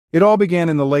It all began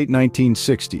in the late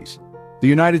 1960s. The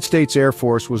United States Air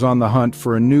Force was on the hunt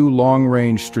for a new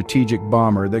long-range strategic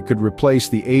bomber that could replace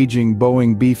the aging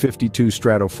Boeing B-52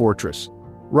 Stratofortress.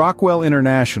 Rockwell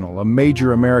International, a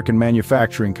major American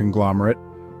manufacturing conglomerate,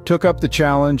 took up the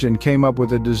challenge and came up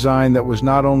with a design that was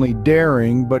not only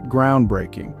daring but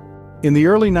groundbreaking. In the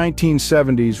early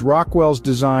 1970s, Rockwell's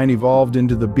design evolved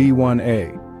into the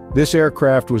B-1A. This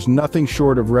aircraft was nothing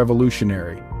short of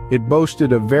revolutionary. It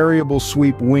boasted a variable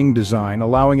sweep wing design,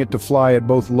 allowing it to fly at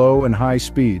both low and high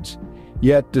speeds.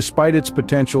 Yet, despite its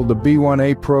potential, the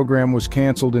B-1A program was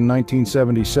canceled in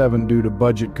 1977 due to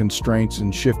budget constraints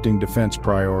and shifting defense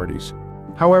priorities.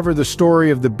 However, the story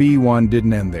of the B-1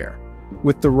 didn't end there.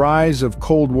 With the rise of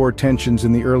Cold War tensions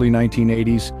in the early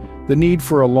 1980s, the need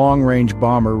for a long-range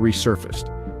bomber resurfaced.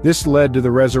 This led to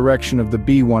the resurrection of the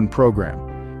B-1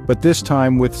 program, but this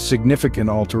time with significant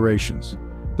alterations.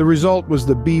 The result was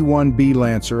the B-1B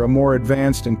Lancer, a more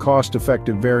advanced and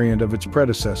cost-effective variant of its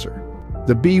predecessor.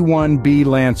 The B-1B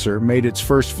Lancer made its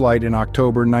first flight in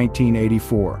October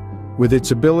 1984. With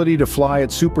its ability to fly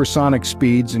at supersonic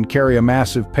speeds and carry a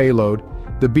massive payload,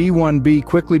 the B-1B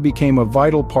quickly became a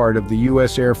vital part of the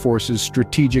U.S. Air Force's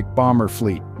strategic bomber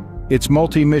fleet. Its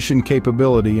multi-mission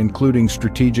capability, including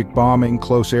strategic bombing,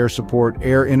 close air support,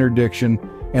 air interdiction,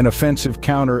 and offensive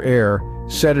counter-air,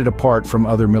 set it apart from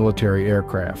other military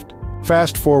aircraft.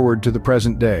 Fast forward to the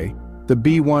present day, the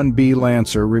B-1B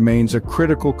Lancer remains a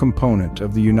critical component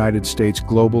of the United States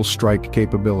global strike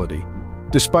capability.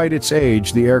 Despite its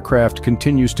age, the aircraft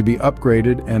continues to be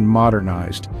upgraded and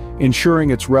modernized, ensuring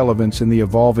its relevance in the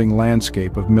evolving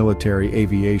landscape of military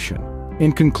aviation.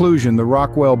 In conclusion, the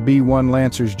Rockwell B-1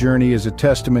 Lancer's journey is a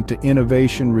testament to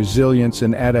innovation, resilience,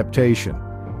 and adaptation.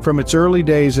 From its early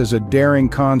days as a daring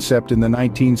concept in the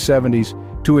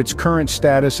 1970s to its current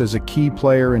status as a key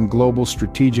player in global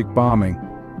strategic bombing,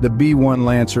 the B-1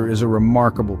 Lancer is a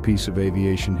remarkable piece of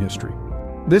aviation history.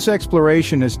 This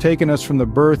exploration has taken us from the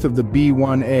birth of the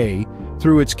B-1A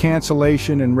through its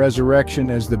cancellation and resurrection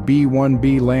as the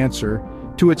B-1B Lancer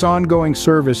to its ongoing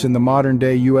service in the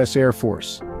modern-day U.S. Air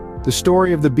Force. The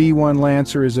story of the B-1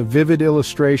 Lancer is a vivid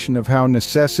illustration of how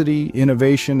necessity,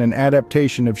 innovation, and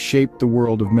adaptation have shaped the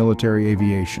world of military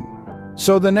aviation.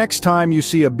 So the next time you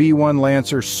see a B-1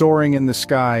 Lancer soaring in the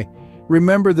sky,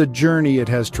 remember the journey it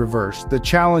has traversed, the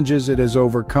challenges it has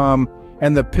overcome,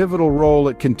 and the pivotal role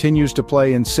it continues to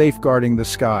play in safeguarding the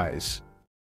skies.